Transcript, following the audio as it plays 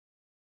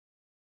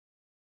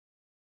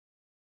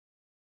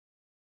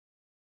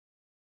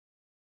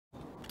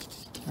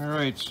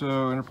Alright,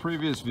 so in a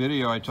previous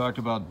video I talked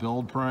about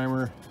build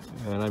primer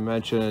and I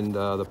mentioned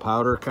the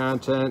powder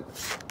content.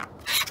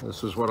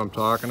 This is what I'm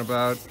talking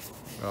about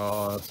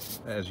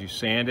as you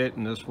sand it,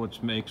 and this is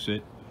what makes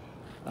it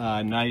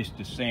nice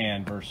to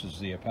sand versus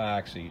the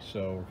epoxy.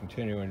 So we're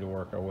continuing to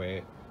work our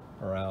way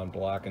around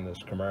blocking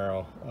this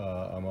Camaro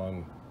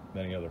among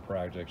many other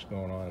projects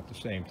going on at the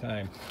same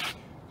time.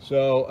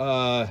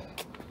 So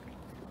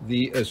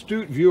the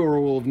astute viewer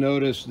will have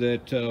noticed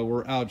that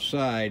we're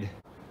outside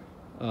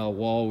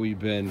while we've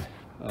been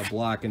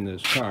blocking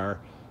this car.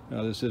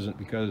 Now this isn't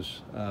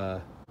because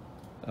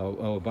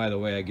oh, by the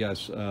way, I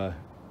guess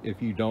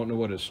if you don't know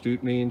what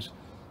astute means,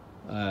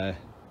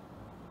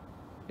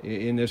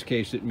 in this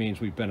case it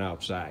means we've been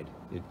outside.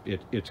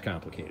 It's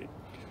complicated.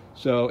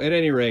 So at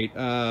any rate,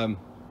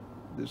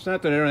 it's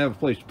not that I don't have a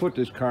place to put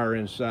this car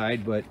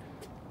inside, but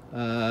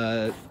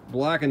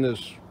blocking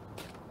this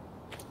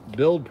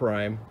build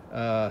prime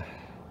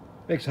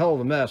makes a hell of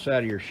a mess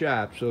out of your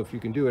shop. So if you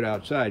can do it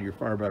outside, you're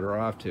far better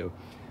off to.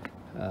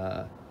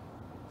 So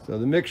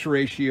the mix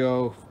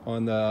ratio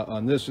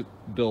on this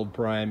build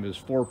prime is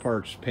 4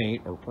 parts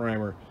paint or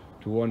primer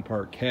to 1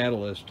 part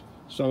catalyst.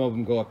 Some of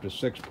them go up to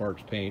 6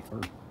 parts paint or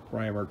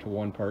primer to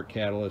 1 part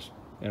catalyst,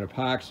 and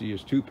epoxy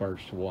is 2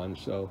 parts to 1.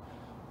 So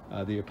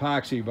the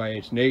epoxy by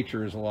its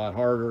nature is a lot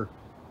harder,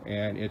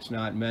 and it's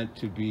not meant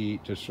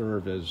to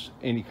serve as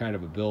any kind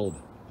of a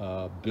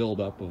build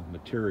up of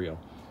material.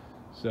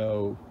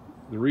 So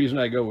the reason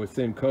I go with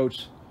thin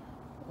coats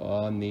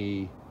on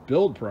the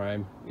build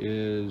prime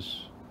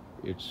is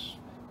it's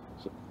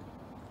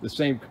the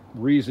same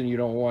reason you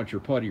don't want your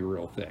putty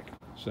real thick.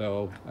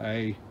 So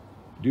I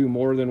do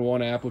more than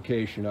one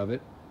application of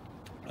it.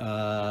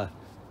 And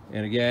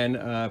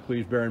again,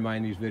 please bear in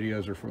mind these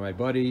videos are for my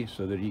buddy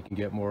so that he can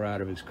get more out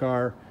of his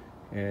car,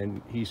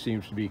 and he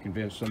seems to be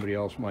convinced somebody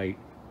else might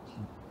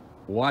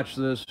watch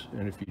this,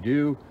 and if you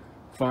do,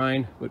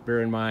 fine, but bear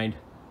in mind,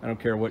 I don't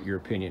care what your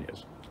opinion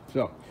is.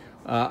 So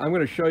I'm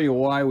going to show you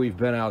why we've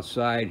been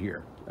outside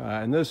here,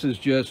 and this is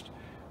just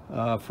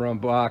from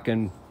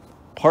blocking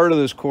part of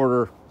this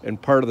quarter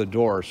and part of the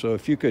door. So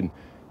if you can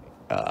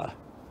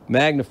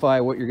magnify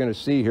what you're going to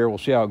see here, we'll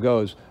see how it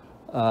goes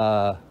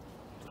to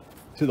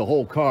the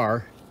whole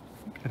car.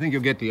 I think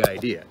you'll get the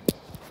idea.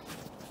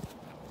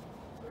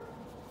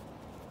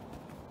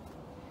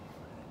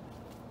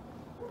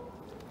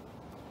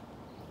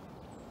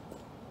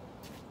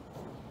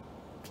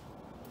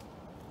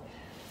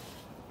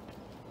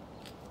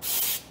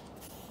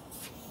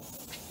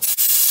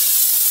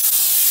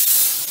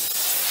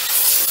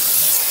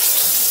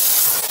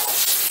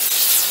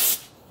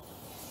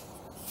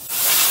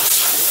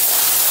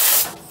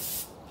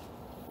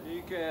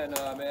 You can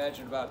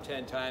imagine about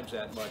 10 times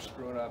that much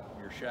screwing up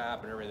your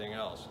shop and everything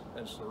else.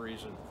 That's the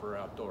reason for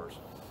outdoors.